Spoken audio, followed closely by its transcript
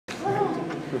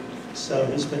So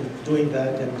he's been doing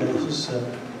that, and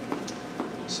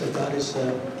so God is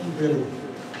really,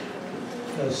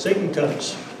 Satan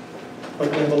comes,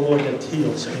 but we have a Lord that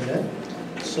heals, amen?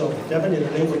 So, Devin, in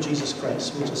the name of Jesus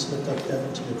Christ, we just lift up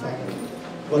Devin to you, Father.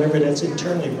 Whatever that's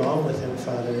internally wrong with him,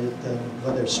 Father,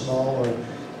 whether small or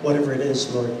whatever it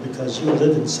is, Lord, because you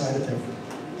live inside of him.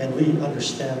 And we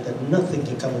understand that nothing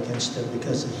can come against him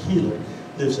because the healer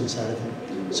lives inside of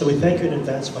him. So we thank you in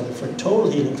advance, Father, for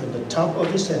total healing from the top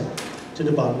of his head to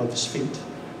the bottom of his feet.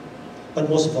 But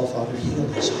most of all, Father, heal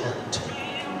his heart.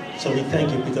 So we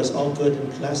thank you because all good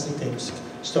and lasting things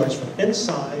starts from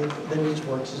inside, then it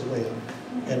works its way up.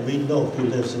 And we know who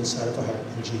lives inside of our heart.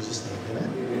 In Jesus' name,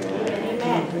 amen?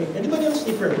 Amen. Anybody else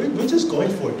need prayer? We're just going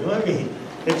for it. You know what I mean?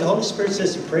 If the Holy Spirit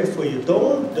says to pray for you,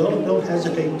 don't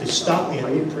hesitate to stop me,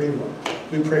 and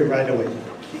we pray right away.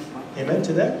 Amen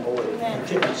to that?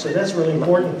 Okay, so that's really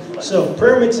important. So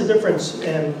prayer makes a difference,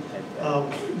 and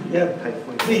yeah,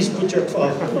 please put your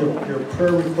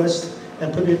prayer request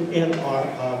and put it in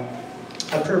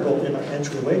our prayer bowl in our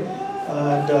entryway.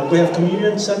 And we have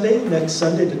communion Sunday, next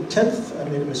Sunday the 10th. I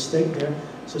made a mistake there.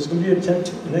 So it's going to be the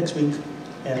 10th next week.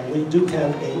 And we do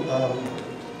have a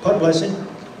pot blessing,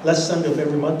 last Sunday of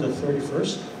every month, the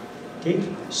 31st. Okay?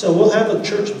 So we'll have a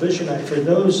church vision night for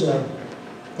those.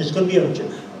 It's going to be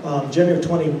on January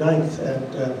 29th.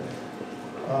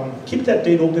 And keep that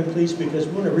date open, please, because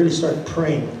we want to really start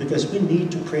praying. Because we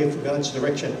need to pray for God's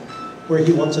direction, where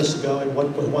He wants us to go and what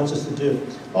He wants us to do.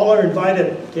 All are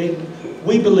invited. Okay?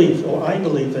 We believe, or I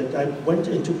believe, that I went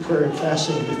into prayer and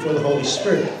fasting before the Holy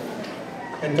Spirit.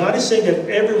 And God is saying that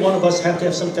every one of us have to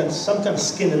have some kind of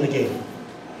skin in the game.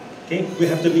 Okay? We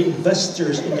have to be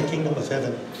investors in the kingdom of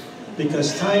heaven.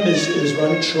 Because time is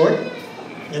running short.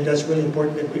 And that's really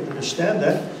important that we understand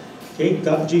that. Okay?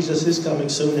 Jesus is coming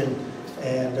soon.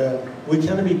 And we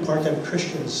cannot be part-time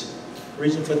Christians. The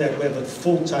reason for that, we have a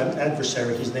full-time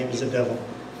adversary. His name is the devil.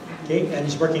 Okay? And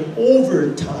he's working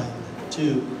overtime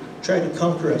to try to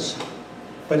conquer us.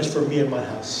 But it's for me and my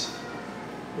house.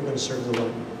 We're going to serve the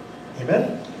Lord.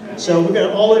 Amen? So we're going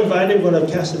to all invited. We're going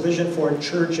to cast a vision for our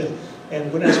church. And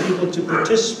we're going to ask people to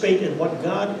participate in what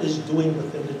God is doing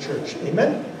within the church.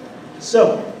 Amen?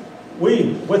 So,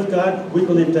 with God, we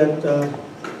believe that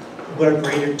we're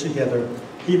greater together.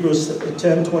 Hebrews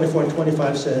 10, 24 and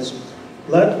 25 says,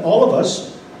 let all of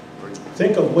us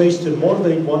think of ways to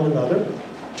motivate one another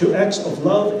to acts of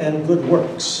love and good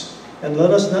works. And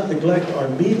let us not neglect our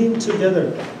meeting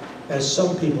together, as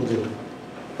some people do,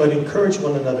 but encourage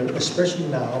one another, especially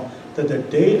now that the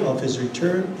day of His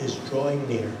return is drawing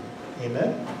near.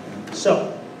 Amen?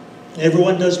 So,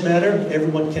 everyone does matter.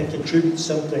 Everyone can contribute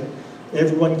something.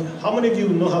 How many of you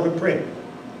know how to pray?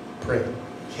 Pray.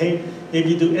 Okay? If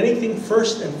you do anything,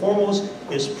 first and foremost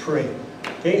is pray.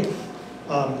 Okay?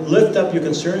 Lift up your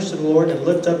concerns to the Lord and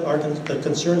lift up the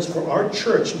concerns for our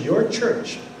church, your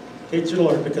church, okay, to the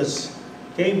Lord, because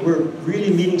we're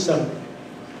really meeting some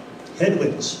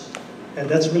headwinds. And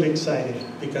that's really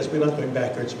exciting because we're not going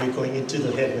backwards, we're going into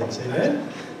the headwinds. Amen?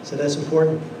 So that's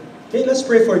important. Okay, let's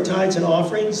pray for our tithes and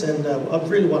offerings, and I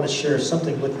really want to share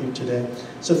something with you today.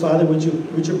 So Father, would you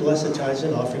bless the tithes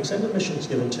and offerings and the missions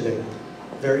given today?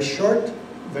 Very short,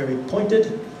 very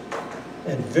pointed,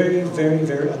 and very, very,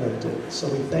 very anointed. So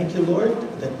we thank you, Lord,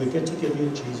 that we get to give you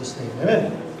in Jesus' name.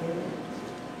 Amen.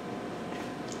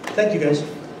 Thank you, guys.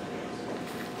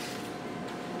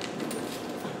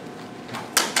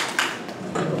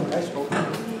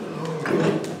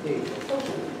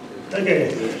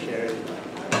 Okay.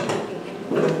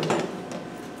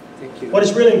 What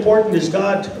is really important is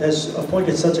God has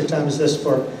appointed such a time as this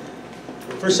for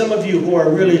some of you who are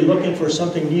really looking for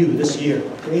something new this year.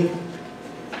 Okay?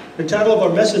 The title of our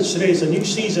message today is A New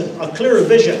Season, A Clearer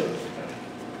Vision,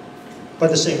 for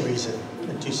the same reason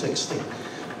in 2016.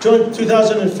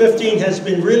 2015 has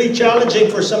been really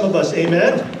challenging for some of us,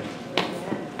 amen?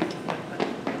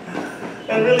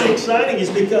 And really exciting is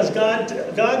because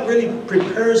God really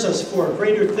prepares us for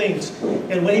greater things.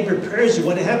 And when He prepares you,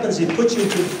 what happens, He puts you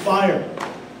into the fire.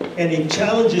 And He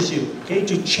challenges you. Okay?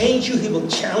 To change you, He will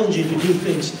challenge you to do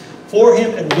things for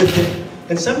Him and with Him.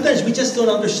 And sometimes we just don't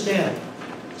understand.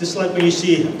 Just like when you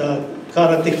see the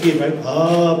Karate Kid, right?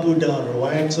 Up or down, or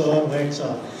wax on, wax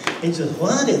off. And he says,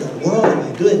 what in the world am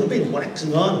I doing? I've been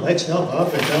waxing on, waxing off,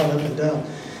 up and down, up and down.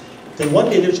 Then one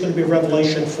day there's going to be a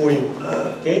revelation for you.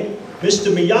 Okay?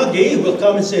 Mr. Miyagi will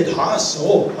come and say,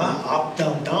 up,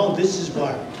 down, down, this is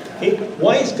why. Okay?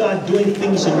 Why is God doing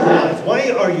things in your life?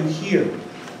 Why are you here?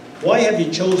 Why have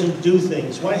you chosen to do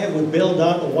things? Why have we bailed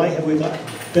out, or why have we gotten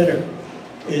better?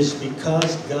 Is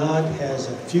because God has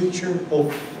a future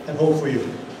hope and hope for you.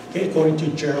 Okay? According to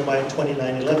Jeremiah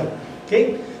 29:11.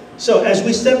 Okay? So as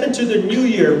we step into the new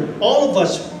year, all of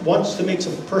us wants to make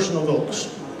some personal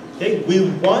goals. Okay? We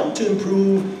want to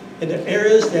improve in the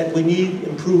areas that we need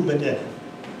improvement in.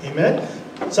 Amen?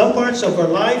 Some parts of our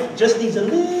life just needs a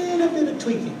little bit of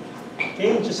tweaking.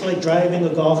 Okay? Just like driving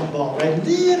a golf ball, right? A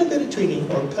little bit of tweaking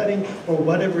or putting or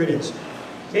whatever it is.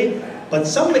 Okay? But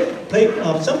some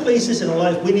places in our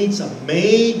life, we need some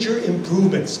major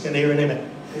improvements. Can I hear an amen?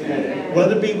 Amen.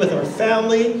 Whether it be with our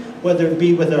family, whether it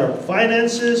be with our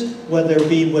finances, whether it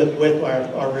be with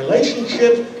our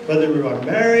relationships, whether it be our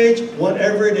marriage,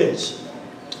 whatever it is.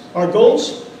 Our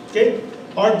goals, okay?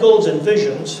 Our goals and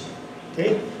visions,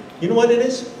 okay? You know what it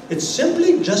is? It's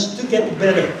simply just to get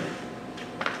better.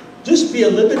 Just be a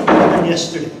little bit better than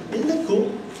yesterday. Isn't that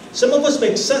cool? Some of us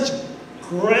make such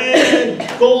grand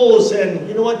goals, and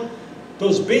you know what?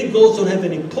 Those big goals don't have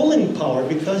any pulling power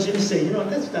because you say, you know,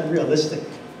 that's not realistic.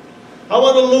 I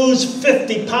want to lose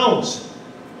 50 pounds.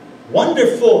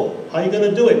 Wonderful. How are you going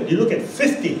to do it? You look at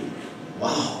 50.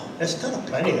 Wow, that's kind of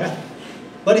plenty, huh?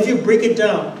 But if you break it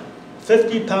down,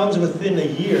 50 pounds within a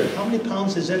year, how many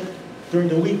pounds is that during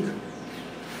the week?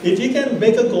 If you can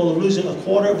make a goal of losing a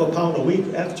quarter of a pound a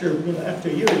week, after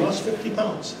a year, you lost 50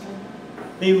 pounds.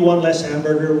 Maybe one less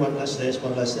hamburger, one less this,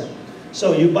 one less that.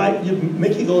 So you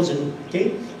make your goals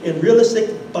in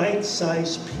realistic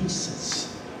bite-sized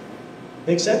pieces.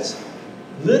 Make sense?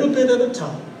 Little bit at a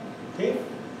time. Okay?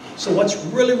 So what's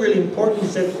really, really important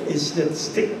is that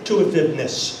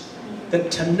stick-to-itiveness, that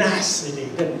tenacity,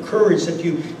 that courage that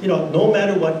you know, no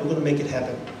matter what, we're going to make it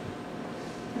happen.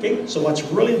 Okay? So what's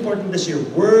really important this year,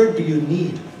 where do you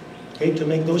need, okay, to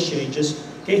make those changes?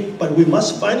 Okay? But we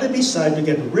must finally decide to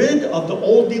get rid of the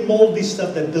oldie moldy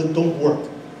stuff that don't work.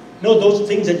 You know, those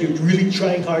things that you're really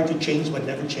trying hard to change but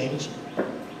never change.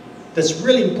 That's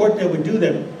really important that we do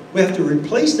them. We have to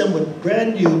replace them with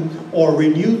brand new or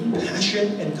renewed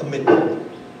passion and commitment.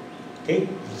 Okay?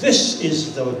 This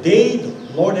is the day the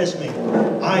Lord has made.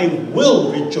 I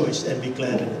will rejoice and be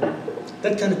glad in it.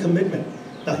 That kind of commitment.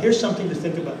 Now here's something to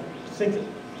think about.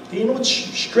 Do you know what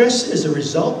stress is a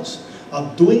result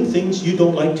of doing things you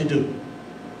don't like to do?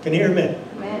 Can you hear amen?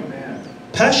 Amen.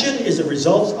 Passion is a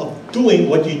result of doing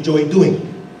what you enjoy doing.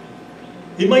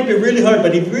 It might be really hard,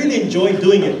 but if you really enjoy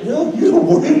doing it, you don't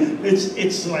worry.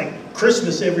 It's like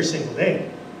Christmas every single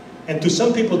day. And to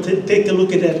some people, take a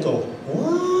look at that and go,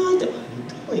 what are you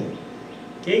doing?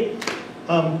 Okay?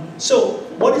 So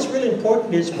what is really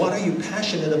important is what are you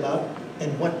passionate about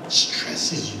and what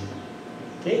stresses you?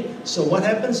 Okay? So what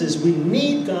happens is we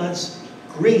need God's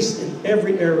grace in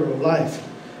every area of life.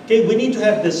 Okay? We need to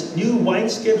have this new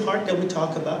wineskin heart that we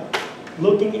talk about,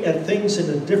 looking at things in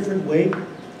a different way.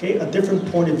 Okay, a different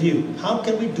point of view. How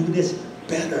can we do this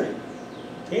better?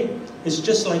 Okay, it's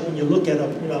just like when you look at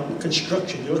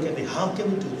construction. You look at how can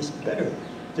we do this better?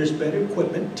 There's better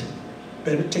equipment,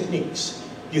 better techniques.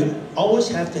 You always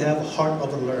have to have a heart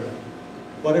of a learner,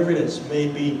 whatever it is.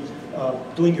 Maybe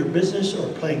doing your business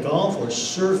or playing golf or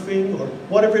surfing or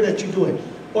whatever that you're doing,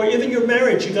 or even your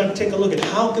marriage. You got to take a look at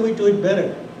how can we do it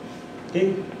better.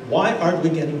 Okay, why aren't we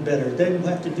getting better? Then what we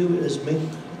have to do is make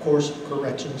course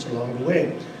corrections along the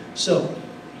way. So,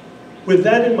 with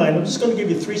that in mind, I'm just going to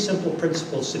give you 3 simple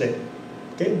principles today.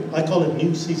 Okay? I call it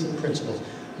new season principles.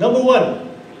 Number 1,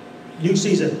 new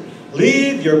season.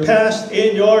 Leave your past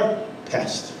in your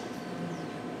past.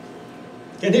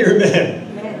 Can you hear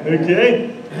amen?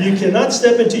 Okay? You cannot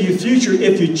step into your future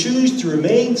if you choose to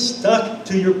remain stuck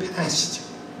to your past.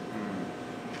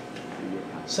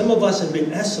 Some of us have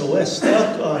been SOS,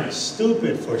 stuck on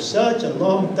stupid for such a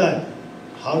long time.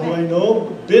 How do I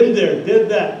know? Been there, did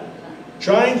that.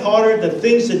 Trying harder, the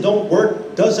things that don't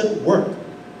work doesn't work.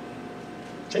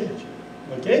 Change.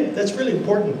 Okay? That's really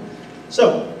important.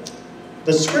 So,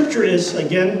 the scripture is,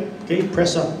 again, okay,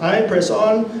 press on. I press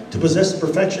on to possess the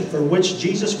perfection for which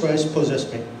Jesus Christ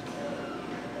possessed me.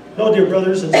 No, dear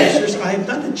brothers and sisters, I have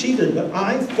not achieved it, but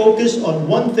I focus on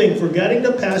one thing, forgetting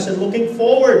the past and looking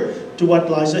forward to what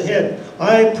lies ahead.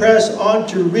 I press on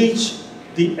to reach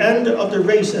the end of the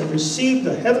race and receive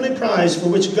the heavenly prize for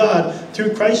which God,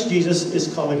 through Christ Jesus,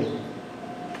 is calling me.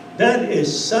 That is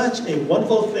such a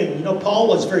wonderful thing. You know, Paul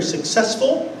was very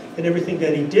successful in everything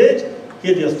that he did. He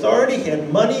had the authority, he had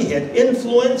money, he had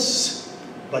influence,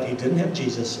 but he didn't have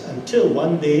Jesus until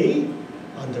one day,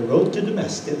 on the road to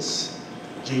Damascus,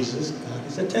 Jesus got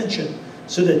his attention.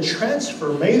 So the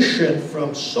transformation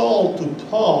from Saul to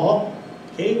Paul,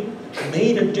 okay,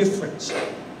 made a difference.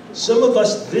 Some of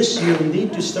us this year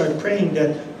need to start praying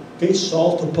that, okay,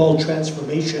 Saul to Paul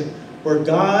transformation, where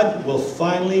God will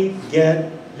finally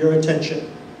get your attention.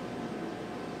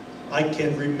 I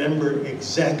can remember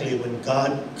exactly when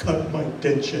God got my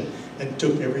attention and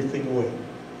took everything away.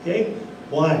 Okay?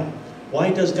 Why? Why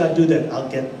does God do that? I'll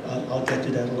get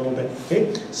to that in a little bit.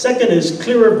 Okay? Second is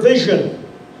clearer vision.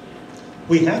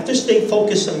 We have to stay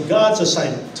focused on God's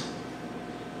assignment.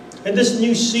 In this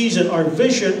new season, our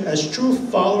vision as true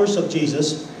followers of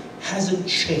Jesus hasn't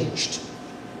changed.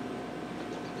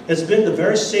 It's been the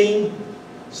very same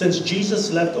since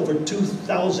Jesus left over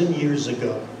 2,000 years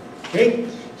ago. Okay?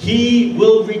 He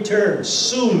will return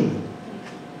soon.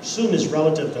 Soon is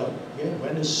relative though. Okay?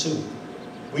 When is soon?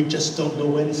 We just don't know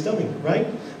when he's coming, right?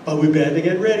 But we better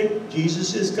get ready.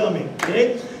 Jesus is coming.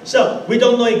 Okay? So we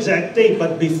don't know exact date,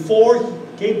 but before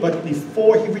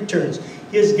he returns,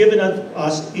 he has given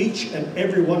us, each and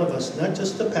every one of us, not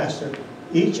just the pastor,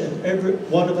 each and every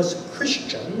one of us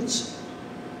Christians,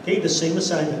 okay, the same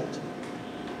assignment.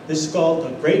 This is called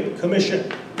the Great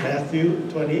Commission. Matthew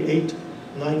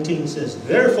 28:19 says,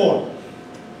 therefore,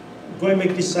 go and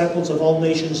make disciples of all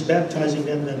nations, baptizing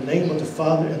them in the name of the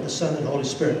Father and the Son and the Holy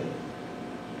Spirit.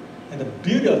 And the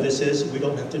beauty of this is we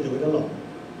don't have to do it alone.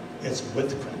 It's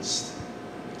with Christ.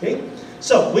 Okay?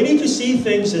 So we need to see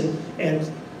things and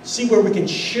see where we can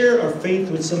share our faith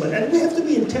with someone. And we have to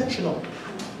be intentional.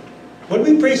 When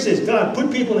we pray, says, God, put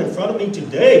people in front of me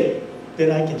today that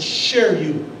I can share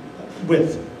you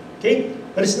with. Okay?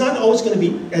 But it's not always going to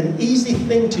be an easy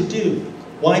thing to do.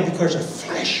 Why? Because our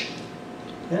flesh.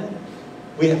 Yeah?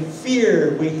 We have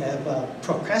fear, we have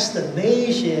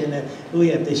procrastination, and we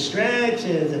have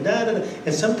distractions, and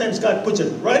and sometimes God puts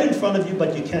it right in front of you,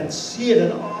 but you can't see it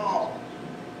at all.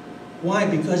 Why?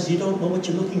 Because you don't know what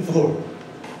you're looking for.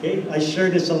 Okay? I share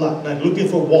this a lot. I'm looking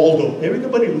for Waldo.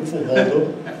 Everybody look for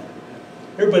Waldo.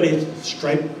 Everybody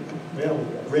striped,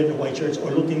 red and white shirts,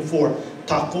 or looking for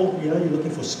taco. You're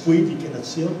looking for squid. You cannot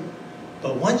see them.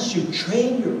 But once you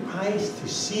train your eyes to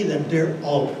see them, they're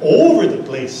all over the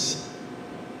place.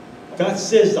 God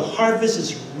says the harvest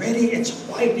is ready. It's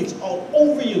white. It's all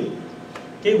over you.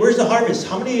 Okay, where's the harvest?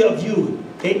 How many of you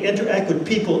interact with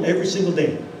people every single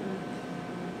day?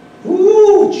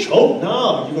 Ooh, choke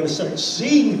now. You're going to start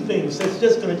seeing things. That's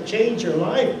just going to change your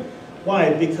life.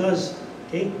 Why? Because,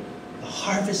 the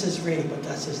harvest is ready, but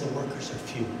God says the workers are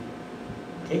few.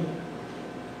 Okay?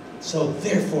 So,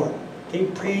 therefore,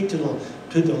 pray to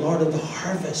the Lord of the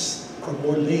harvest for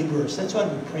more laborers. That's what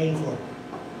we're praying for.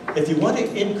 If you want to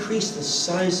increase the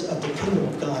size of the kingdom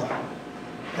of God,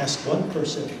 ask one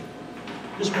person.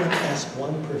 Just want to ask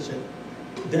one person.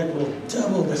 That will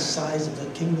double the size of the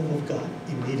kingdom of God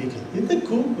immediately. Isn't that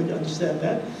cool when you understand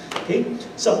that? Okay?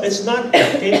 So it's not,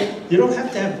 you don't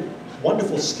have to have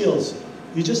wonderful skills.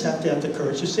 You just have to have the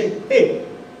courage to say, hey,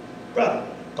 brother,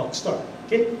 don't start.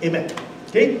 Okay? Amen.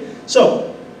 Okay?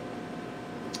 So,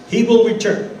 he will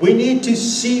return. We need to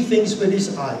see things with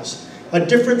his eyes. A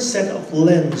different set of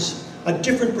lens. A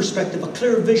different perspective. A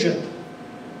clear vision.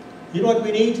 You know what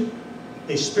we need?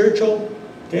 A spiritual,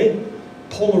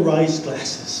 polarized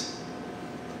glasses.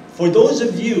 For those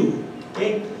of you,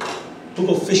 who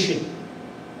go fishing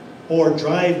or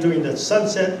drive during the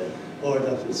sunset or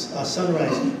the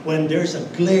sunrise, when there's a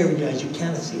glare in your eyes, you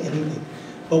cannot see anything.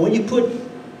 But when you put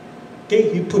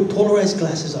polarized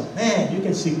glasses on, man, you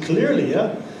can see clearly,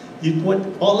 You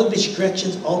want all of the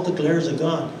distractions, all the glares are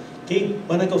gone. Okay,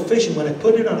 when I go fishing, when I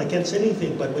put it on, I can't see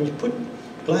anything. But when you put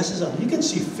glasses on, you can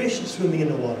see fish swimming in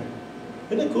the water.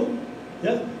 Isn't that cool?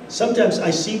 Yeah. Sometimes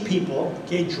I see people,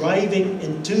 driving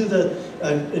into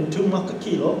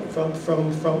Makakilo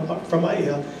from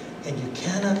Aiya, and you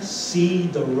cannot see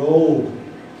the road.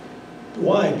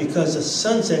 Why? Because the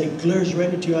sunset, it glares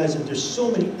right into your eyes, and there's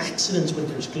so many accidents when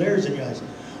there's glares in your eyes.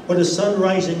 Or the sun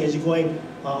rising as you're going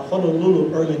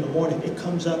Honolulu early in the morning, it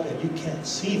comes up and you can't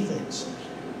see things.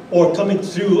 Or coming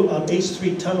through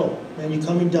A3 tunnel, and you're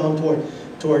coming down toward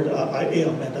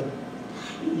Aiya, man,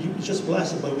 you just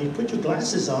blasted. But when you put your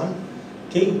glasses on,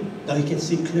 now you can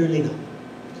see clearly now.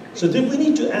 So then we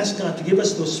need to ask God to give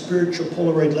us those spiritual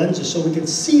Polaroid lenses so we can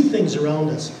see things around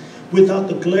us without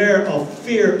the glare of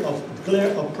fear,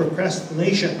 glare of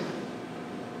procrastination.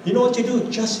 You know what you do?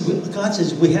 God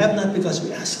says, we have not because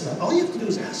we ask not. All you have to do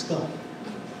is ask God.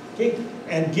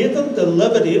 And give him the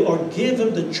levity or give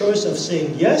him the choice of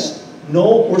saying yes,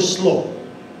 no, or slow.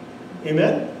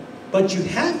 Amen? But you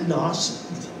have not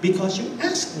because you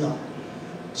ask not.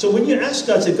 So when you ask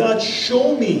God, say, God,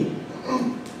 show me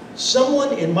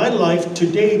someone in my life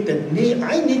today that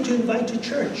I need to invite to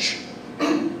church.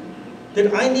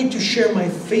 That I need to share my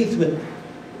faith with.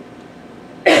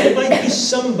 It might be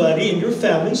somebody in your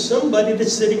family, somebody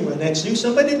that's sitting right next to you,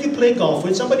 somebody that you play golf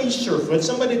with, somebody you surf with,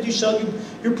 somebody that you sell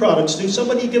your products to,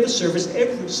 somebody you give a service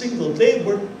every single day.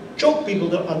 We're choke people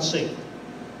that are unsaved.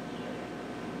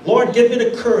 Lord, give me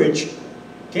the courage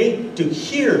Okay, to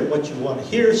hear what you want to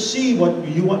hear, see what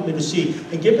you want me to see,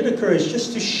 and give me the courage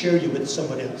just to share you with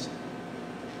somebody else.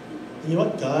 And you know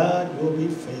what? God will be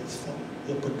faithful.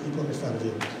 He'll put people in front of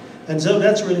you. And so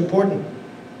that's really important.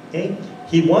 Okay?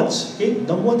 He wants,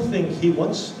 number one thing, He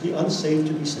wants the unsaved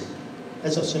to be saved.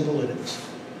 That's how simple it is.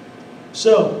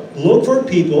 So, look for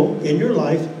people in your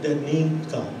life that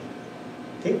need God.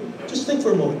 Okay? Just think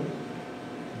for a moment.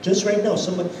 Just right now,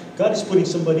 God is putting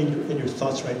somebody in your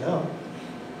thoughts right now.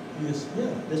 Yes, yeah,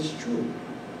 that's true.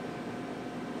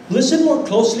 Listen more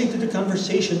closely to the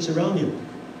conversations around you.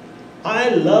 I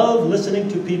love listening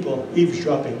to people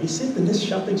eavesdropping. You sit in this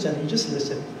shopping center, you just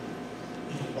listen.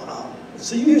 Wow.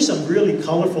 So you hear some really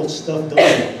colorful stuff, don't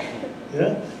you?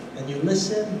 Yeah? And you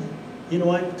listen. You know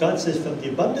what? God says, from the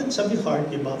abundance of your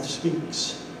heart, your mouth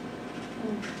speaks.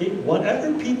 Okay?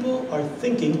 Whatever people are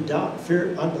thinking, doubt,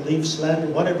 fear, unbelief, slander,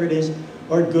 whatever it is,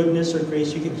 or goodness or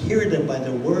grace, you can hear them by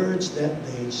the words that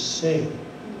they say.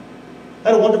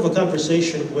 I had a wonderful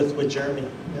conversation with Jeremy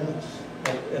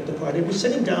at the party. We're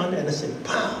sitting down and I said,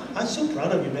 wow, I'm so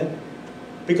proud of you, man.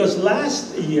 Because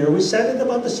last year we sat at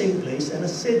about the same place and I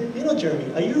said, you know,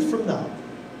 Jeremy, a year from now,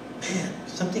 man,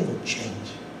 something will change.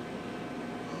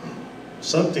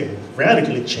 Something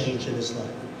radically changed in his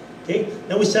life. Okay?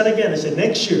 Then we sat again. I said,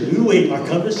 next year, you wait, our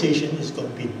conversation is going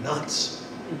to be nuts.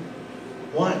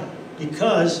 Why?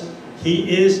 Because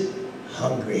he is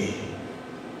hungry.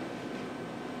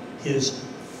 He is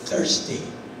thirsty.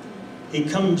 He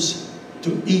comes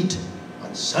to eat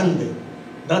on Sunday.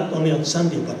 Not only on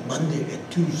Sunday, but Monday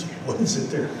and Tuesday. What is it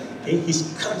there? Okay?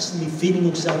 He's constantly feeding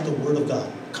himself the Word of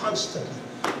God. Constantly.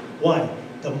 Why?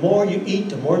 The more you eat,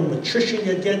 the more nutrition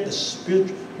you get,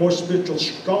 the more spiritual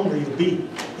stronger you'll be.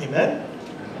 Amen?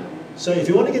 So if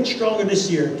you want to get stronger this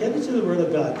year, get into the Word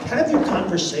of God. Have your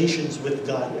conversations with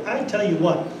God. I tell you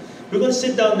what, we're going to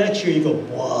sit down next year, you go,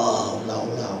 wow,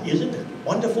 now. Isn't it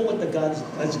wonderful what the God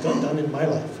has done in my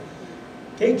life?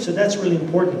 Okay, so that's really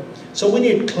important. So we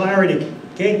need clarity,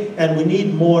 okay? And we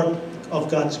need more of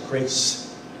God's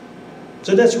grace.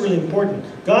 So that's really important.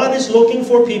 God is looking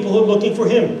for people who are looking for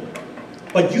Him.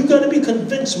 But you got to be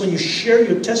convinced when you share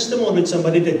your testimony with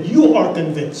somebody that you are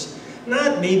convinced.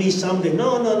 Not maybe someday.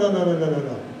 No.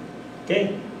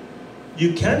 Okay?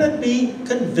 You cannot be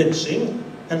convincing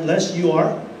unless you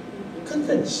are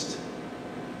convinced.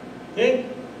 Okay?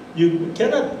 You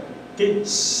cannot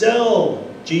sell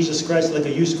Jesus Christ like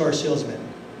a used car salesman.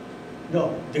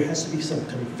 No, there has to be some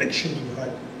conviction in your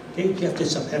heart. Okay? You have to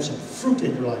have some fruit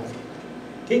in your life.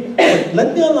 Okay? But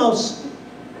let me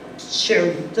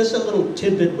share just a little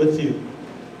tidbit with you.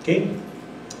 Okay?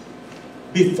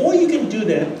 Before you can do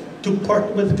that, to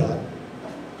partner with God,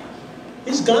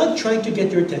 is God trying to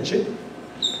get your attention?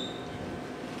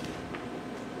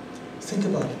 Think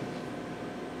about it.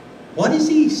 What is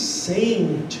He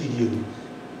saying to you?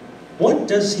 What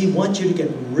does He want you to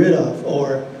get rid of?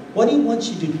 Or what do He want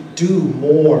you to do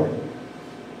more?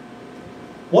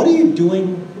 What are you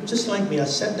doing? Just like me, I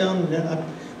sat down,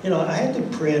 I had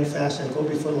to pray and fast and go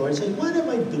before the Lord and say, what am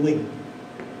I doing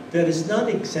that is not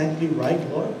exactly right,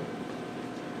 Lord?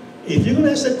 If you're going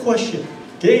to ask that question,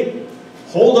 okay,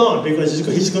 hold on, because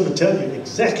He's going to tell you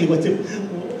exactly what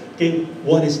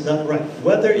is not right.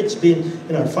 Whether it's been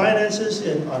in our finances,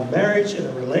 in our marriage, in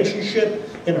our relationship,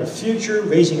 in our future,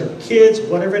 raising our kids,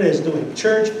 whatever it is, doing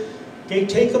church, okay,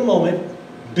 take a moment,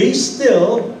 be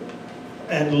still,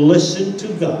 and listen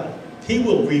to God. He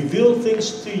will reveal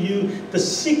things to you, the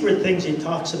secret things He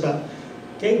talks about,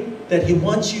 okay, that He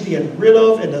wants you to get rid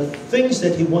of, and the things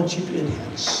that He wants you to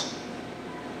enhance.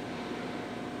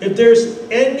 If there's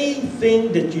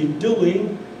anything that you're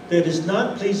doing that is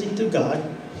not pleasing to God,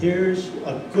 here's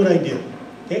a good idea.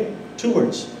 Okay? 2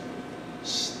 words.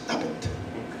 Stop it.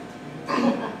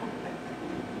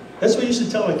 That's what we used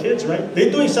to tell our kids, right? They're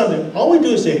doing something. All we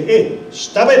do is say, hey,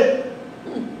 stop it.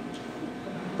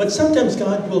 But sometimes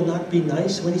God will not be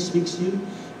nice when He speaks to you.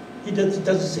 He doesn't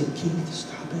say, Keith,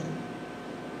 stop it.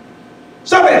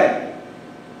 Stop it!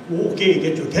 Okay,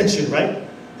 get your attention, right?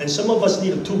 And some of us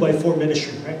need a 2x4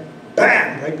 ministry, right?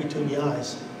 Bam! Right between the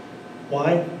eyes.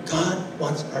 Why? God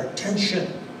wants our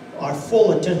attention, our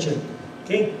full attention.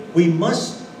 Okay? We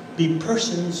must be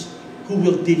persons who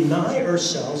will deny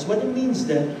ourselves. What it means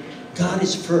that God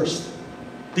is first.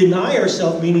 Deny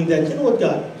ourselves meaning that, you know what,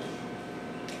 God?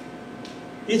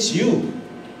 It's you.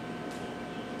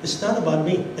 It's not about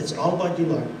me. It's all about you,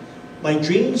 Lord. My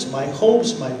dreams, my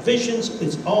hopes, my visions,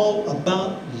 it's all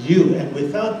about you. And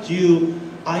without you,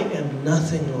 I am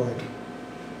nothing, Lord.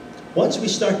 Once we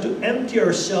start to empty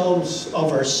ourselves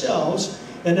of ourselves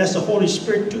and ask the Holy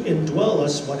Spirit to indwell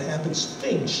us, what happens?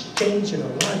 Things change in our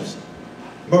lives.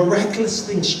 Miraculous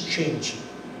things change.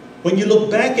 When you look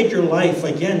back at your life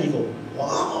again, you go,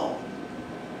 wow.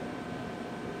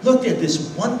 Look at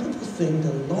this wonderful thing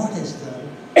the Lord has done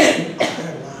in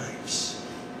our lives.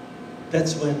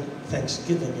 That's when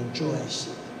thanksgiving and joy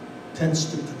tends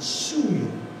to consume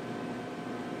you.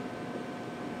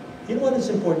 You know what is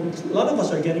important? A lot of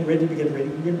us are getting ready to get ready.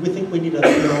 We think we need a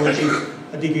theology,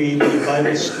 a degree, a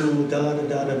Bible school,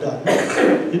 da-da-da-da-da.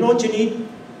 No. You know what you need?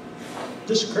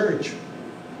 Just courage.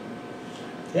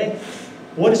 Okay?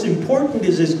 What is important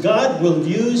is God will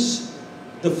use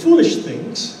the foolish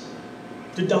things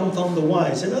to dumbfound the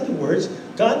wise. In other words,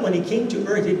 God, when He came to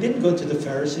earth, He didn't go to the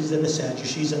Pharisees and the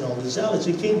Sadducees and all the zealots.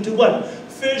 He came to what?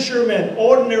 Fishermen,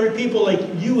 ordinary people like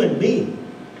you and me.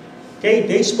 Okay?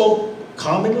 They spoke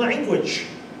common language.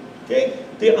 Okay?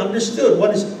 They understood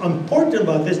what is important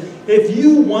about this. If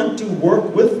you want to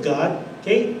work with God,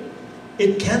 okay,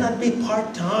 it cannot be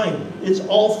part-time. It's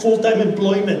all full-time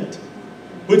employment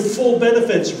with full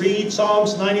benefits. Read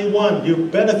Psalms 91. Your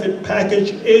benefit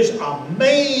package is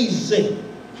amazing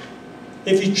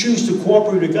if you choose to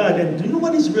cooperate with God. And do you know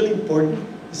what is really important?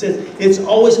 He says it's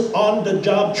always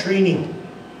on-the-job training.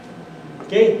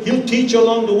 Okay? He'll teach you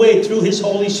along the way through His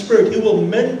Holy Spirit. He will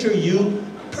mentor you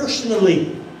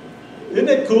personally. Isn't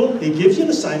that cool? He gives you an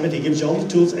assignment, He gives you all the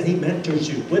tools, and He mentors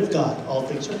you. With God, all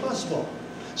things are possible.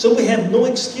 So we have no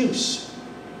excuse.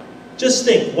 Just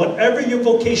think, whatever your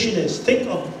vocation is, think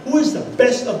of who is the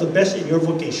best of the best in your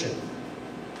vocation.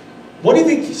 What if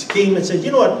He came and said,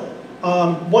 you know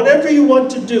what, whatever you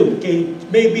want to do, okay,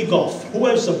 maybe golf. Who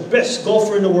is the best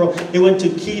golfer in the world? He went to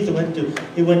Keith,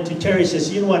 he went to Terry,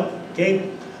 says, you know what, okay,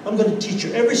 I'm going to teach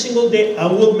you every single day. I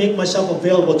will make myself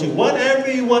available to you.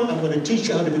 Whatever you want, I'm going to teach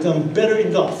you how to become better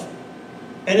in golf.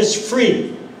 And it's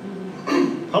free.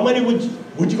 How many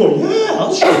would you go, yeah,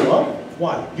 I'll show up.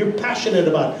 Why? You're passionate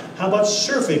about it. How about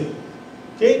surfing?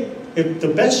 Okay? If the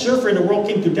best surfer in the world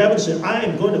came to Devon and said, I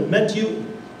am going to mentor you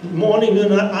morning, noon,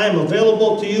 night, I am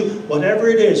available to you. Whatever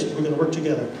it is, we're going to work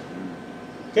together.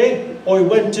 Okay? Or he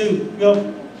went to, you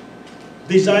know,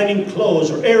 designing clothes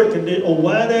or air conditioning or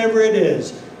whatever it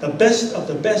is. The best of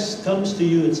the best comes to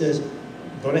you and says,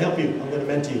 I'm going to help you. I'm going to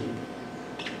mentor you.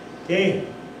 Okay?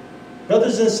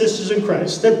 Brothers and sisters in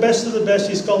Christ, the best of the best,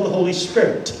 He's called the Holy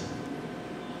Spirit.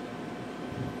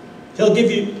 He'll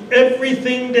give you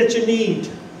everything that you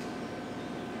need.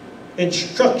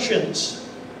 Instructions,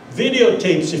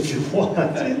 videotapes if you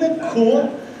want. Isn't that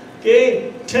cool?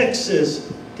 Okay?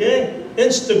 Texts, okay?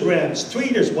 Instagrams,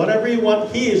 tweeters, whatever you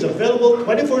want. He is available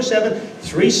 24/7,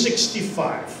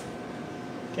 365.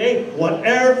 Okay?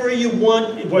 Whatever you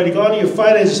want, where you go on your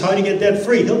finances, how do you get debt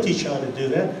free? He'll teach you how to do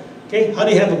that. Okay? How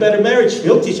do you have a better marriage?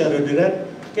 He'll teach you how to do that.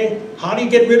 Okay? How do you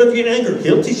get rid of your anger?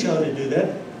 He'll teach you how to do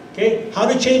that. Okay? How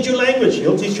to change your language?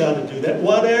 He'll teach you how to do that.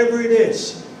 Whatever it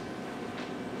is.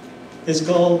 It's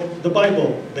called the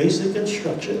Bible, Basic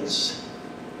Instructions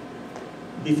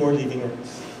Before Leaving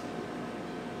Earth.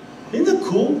 Isn't that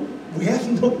cool? We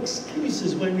have no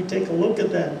excuses when we take a look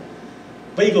at that.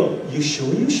 But you go, you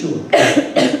sure? You sure?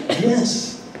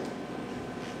 Yes.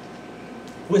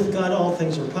 With God, all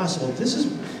things are possible. This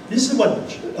is what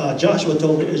Joshua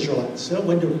told the Israelites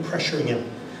when they were pressuring him.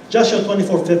 Joshua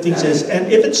 24:15 says,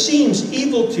 and if it seems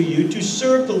evil to you to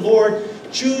serve the Lord,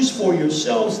 choose for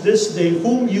yourselves this day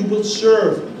whom you will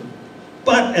serve.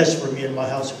 But as for me and my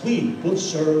house, we will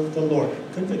serve the Lord.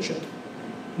 Conviction.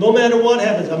 No matter what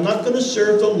happens, I'm not going to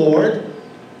serve the Lord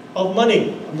of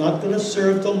money. I'm not going to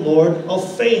serve the Lord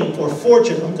of fame or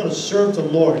fortune. I'm going to serve the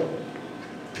Lord.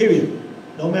 Period.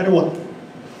 No matter what.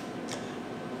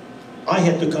 I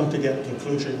had to come to that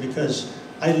conclusion because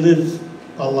I lived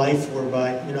a life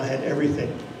whereby, I had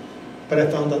everything. But I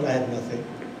found out I had nothing.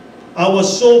 I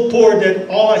was so poor that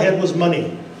all I had was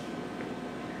money.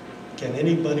 Can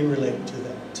anybody relate to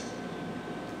that?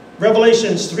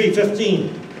 Revelations 3:15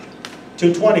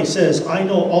 to 20 says, I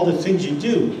know all the things you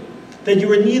do, that you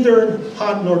were neither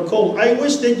hot nor cold. I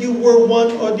wish that you were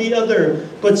one or the other.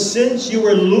 But since you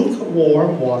were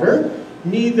lukewarm water,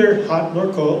 neither hot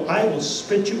nor cold, I will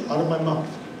spit you out of my mouth.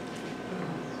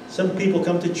 Some people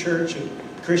come to church,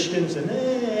 Christians, and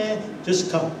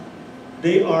just come.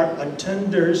 They are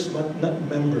attenders, but not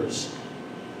members.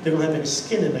 They don't have any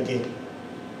skin in the game.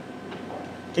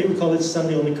 Okay, we call it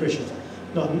Sunday-only Christians.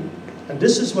 No, and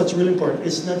this is what's really important.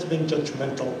 It's not being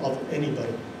judgmental of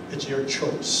anybody. It's your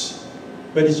choice.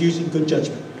 But it's using good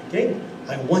judgment. Okay?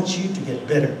 I want you to get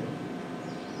better.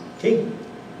 Okay?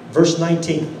 Verse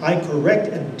 19. I correct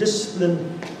and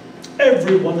discipline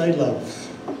everyone I love.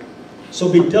 So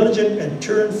be diligent and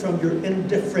turn from your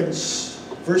indifference.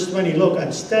 Verse 20. Look,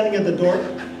 I'm standing at the door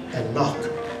and knock.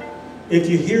 If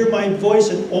you hear my voice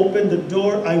and open the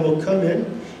door, I will come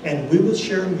in and we will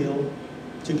share a meal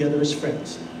together as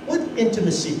friends. What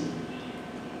intimacy!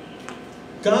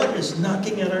 God is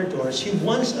knocking at our doors. He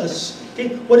wants us.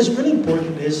 Okay? What is really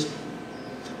important is,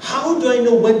 how do I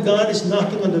know when God is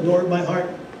knocking on the door of my heart?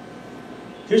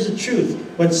 Here's the truth.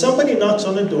 When somebody knocks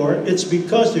on the door, it's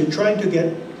because they're trying to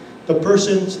get the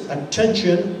person's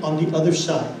attention on the other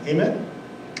side. Amen?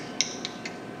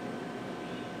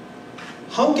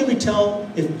 How can we tell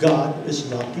if God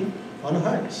is knocking on our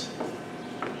hearts?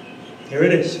 Here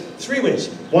it is. 3 ways.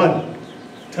 1,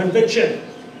 conviction.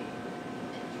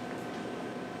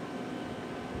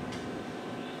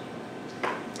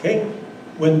 Okay?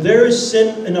 When there is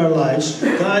sin in our lives,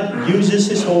 God uses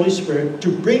His Holy Spirit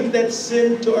to bring that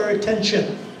sin to our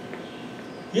attention.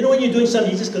 You know, when you're doing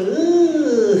something, you just go,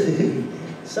 ugh,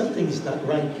 something is not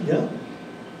right. Yeah?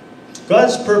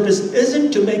 God's purpose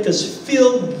isn't to make us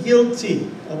feel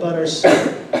guilty about our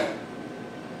sin.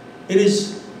 It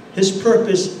is His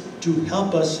purpose to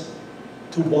help us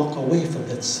to walk away from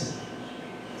that sin.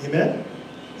 Amen?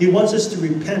 He wants us to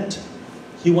repent.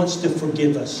 He wants to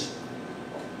forgive us.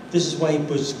 This is why He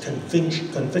puts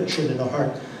conviction in our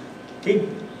heart. Okay?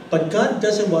 But God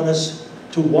doesn't want us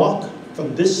to walk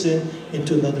from this sin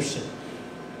into another sin.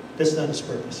 That's not His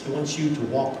purpose. He wants you to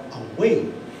walk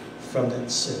away from that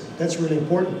sin. That's really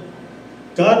important.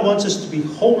 God wants us to be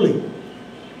holy.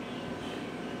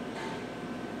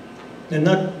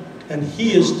 And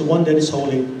He is the one that is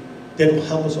holy that will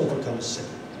help us overcome sin.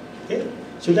 Okay?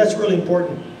 So that's really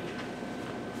important.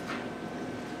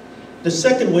 The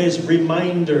second way is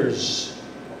reminders.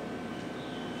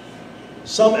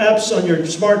 Some apps on your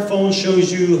smartphone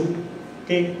shows you,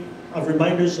 okay,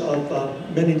 reminders of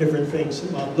many different things.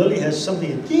 Lily has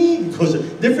something, it goes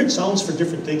different sounds for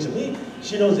different things.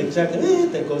 She knows exactly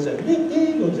that goes there.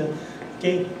 Goes there.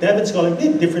 Okay, David's calling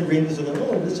different readings.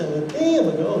 Oh, this one.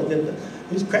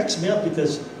 It cracks me up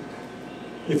because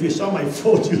if you saw my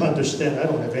phone, you understand I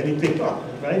don't have anything on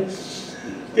it, right?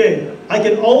 Okay, I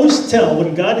can always tell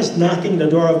when God is knocking the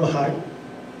door of my heart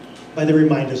by the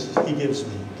reminders He gives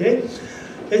me. Okay,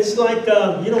 it's like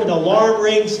you know, when the alarm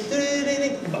rings.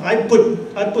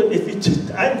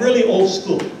 I'm really old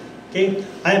school. Okay,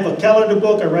 I have a calendar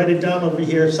book. I write it down over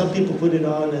here. Some people put it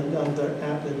on and on the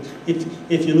app. And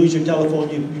if you lose your telephone,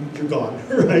 you're gone.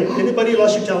 Right? Anybody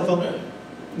lost your telephone?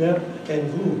 Yeah.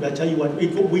 And I tell you what,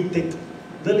 we think.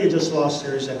 Lily just lost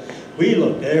hers. We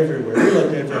looked everywhere.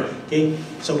 Okay,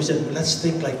 so we said, well, let's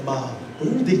think like Mom.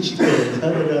 Where did she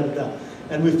go?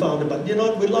 And we found about, you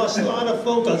know, we lost a lot of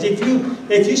phone calls. If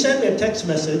you send me a text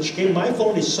message, okay, my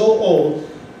phone is so old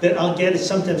that I'll get it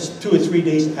sometimes 2 or 3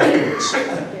 days afterwards.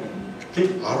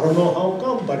 Okay, I don't know how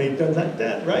come, but it does like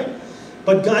that, right?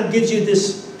 But God gives you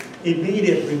this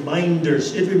immediate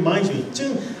reminders. It reminds me,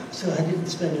 too. So I didn't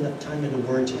spend enough time in the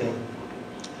Word today.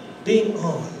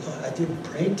 Oh Lord, I didn't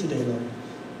pray today, Lord.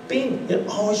 It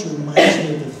always reminds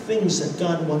me of the things that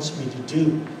God wants me to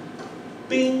do.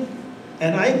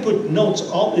 And I put notes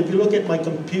if you look at my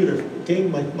computer, okay,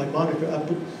 my monitor, I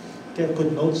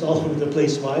put notes all over the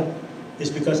place. Why?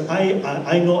 It's because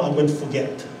I know I'm going to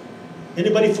forget.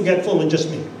 Anybody forgetful or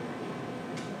just me?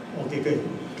 Okay, good.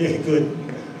 Okay, good.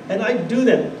 And I do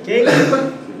that, okay?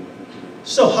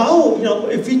 So how, you know,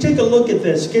 if you take a look at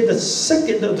this, okay,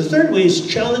 the third way is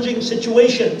challenging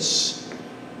situations.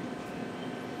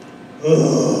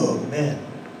 Oh, man.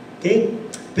 Okay?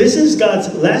 This is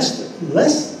God's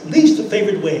least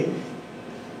favorite way,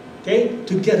 okay,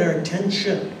 to get our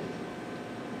attention.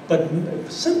 But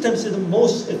sometimes it's the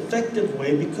most effective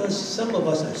way because some of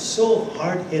us are so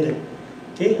hard-headed.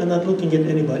 Okay? I'm not looking at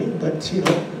anybody, but, you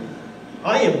know,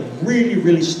 I am really,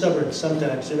 really stubborn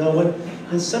sometimes, you know.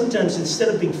 And sometimes instead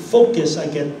of being focused, I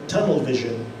get tunnel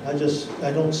vision. I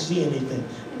don't see anything.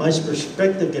 My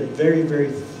perspective gets very, very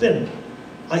thin.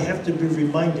 I have to be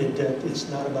reminded that it's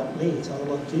not about me. It's all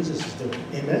about Jesus is doing.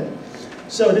 Amen?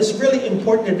 So it's really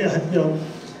important that, you know,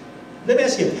 let me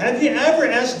ask you, have you ever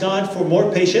asked God for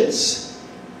more patience?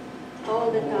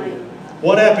 All the time.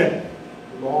 What happened?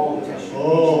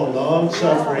 Long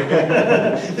suffering.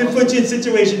 It puts you in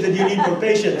situations that you need more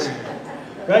patience.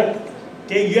 Right?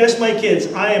 Okay, you ask my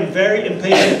kids, I am very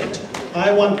impatient.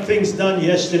 I want things done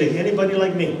yesterday. Anybody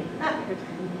like me?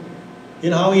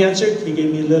 You know how he answered? He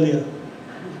gave me Lilia.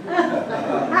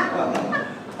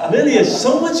 Lilia has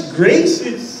so much grace.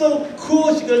 It's so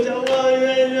cool. She goes, oh,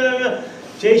 yeah.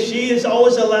 She is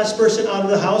always the last person out of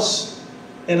the house.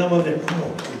 And I'm over there,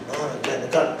 I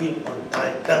got beat on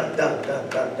time.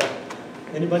 Done.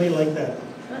 Anybody like that?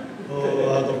 Oh,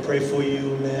 I'll go pray for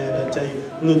you, man. I tell you,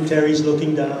 Luke Terry's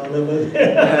looking down over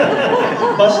there.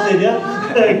 Busted,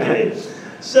 yeah? Okay.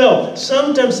 So,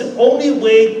 sometimes the only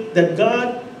way that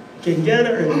God can get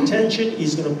our attention.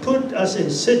 He's going to put us in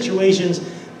situations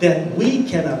that we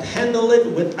cannot handle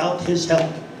it without His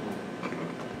help.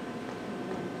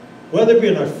 Whether it be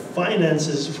in our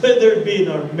finances, whether it be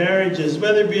in our marriages,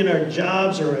 whether it be in our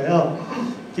jobs or our health.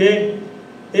 Okay?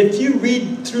 If you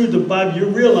read through the Bible, you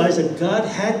realize that God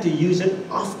had to use it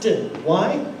often.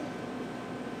 Why?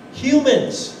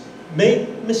 Humans make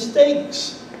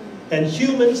mistakes. And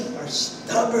humans are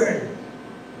stubborn.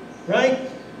 Right?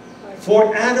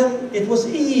 For Adam, it was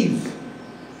Eve.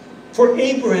 For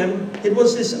Abraham, it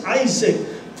was his Isaac.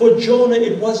 For Jonah,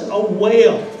 it was a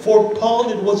whale. For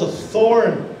Paul, it was a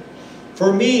thorn.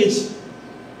 For me, it's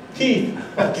Keith.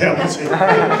 For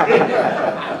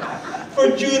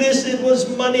Judas, it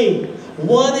was money.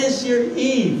 What is your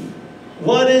Eve?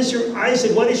 What is your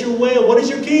Isaac? What is your whale? What is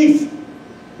your Keith?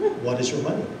 What is your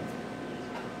money?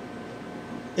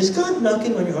 Is God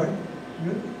knocking on your heart?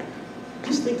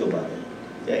 Just think about it.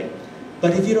 Okay?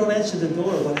 But if you don't answer the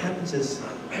door, what happens is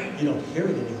you don't hear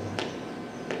it anymore.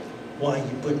 Why?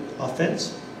 You put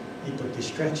offense, you put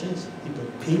distractions, you put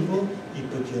people, you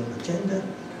put your own agenda,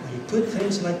 when you put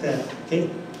things like that, okay,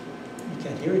 you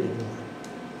can't hear it anymore.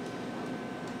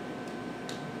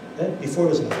 Before it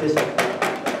was like this.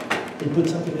 You put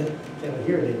something in, you can't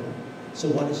hear it anymore. So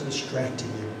what is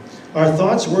distracting you? Our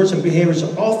thoughts, words, and behaviors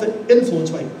are often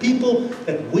influenced by people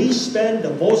that we spend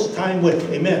the most time with.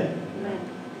 Amen.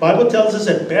 Bible tells us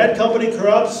that bad company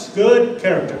corrupts good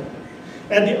character.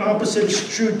 And the opposite is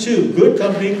true too. Good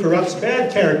company corrupts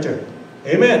bad character.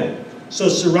 Amen. So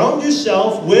surround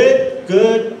yourself with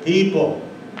good people.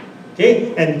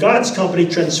 Okay? And God's company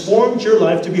transforms your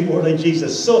life to be more like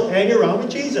Jesus. So hang around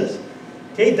with Jesus.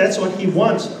 Okay? That's what He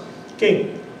wants.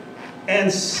 Okay?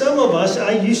 And some of us,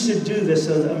 I used to do this.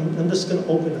 I'm just going to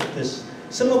open up this.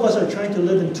 Some of us are trying to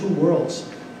live in two worlds.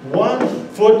 One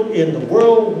foot in the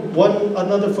world,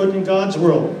 another foot in God's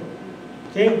world.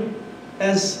 Okay?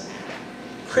 As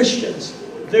Christians,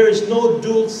 there is no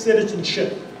dual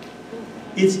citizenship.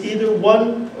 It's either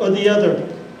one or the other.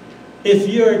 If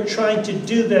you're trying to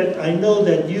do that, I know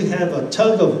that you have a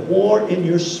tug of war in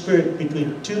your spirit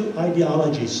between two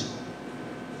ideologies.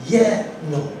 Yeah,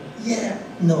 no. Yeah,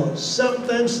 no.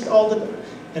 Sometimes all the time.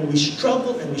 And we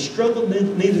struggle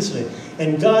needlessly.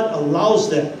 And God allows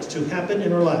that to happen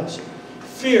in our lives.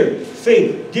 Fear,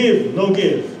 faith, give, no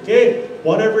give. Okay?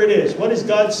 Whatever it is. What is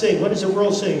God saying? What is the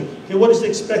world saying? Okay, what is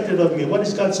expected of me? What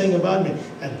is God saying about me?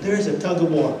 And there's a tug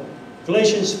of war.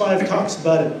 Galatians 5 talks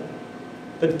about it.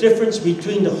 The difference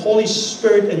between the Holy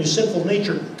Spirit and your sinful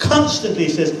nature constantly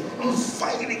says,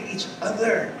 fighting each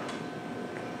other.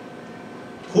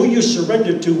 Who you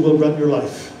surrender to will run your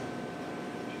life.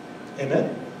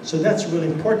 Amen? So that's really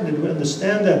important to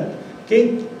understand that.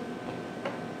 Okay?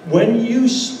 When you,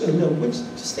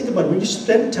 just think about it, when you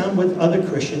spend time with other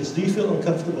Christians, do you feel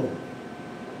uncomfortable?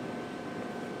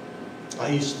 I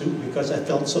used to, because I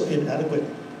felt so inadequate.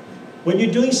 When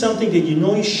you're doing something that you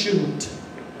know you shouldn't,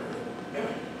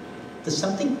 does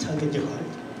something tug at your heart?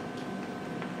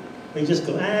 Or you just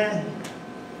go,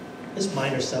 it's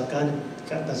minor stuff. God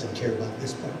doesn't care about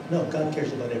this part. No, God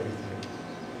cares about everything.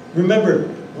 Remember,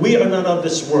 we are not of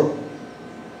this world.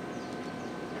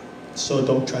 So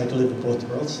don't try to live in both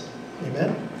worlds.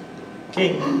 Amen?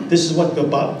 Okay, this is what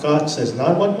God says,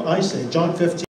 not what I say. John 15.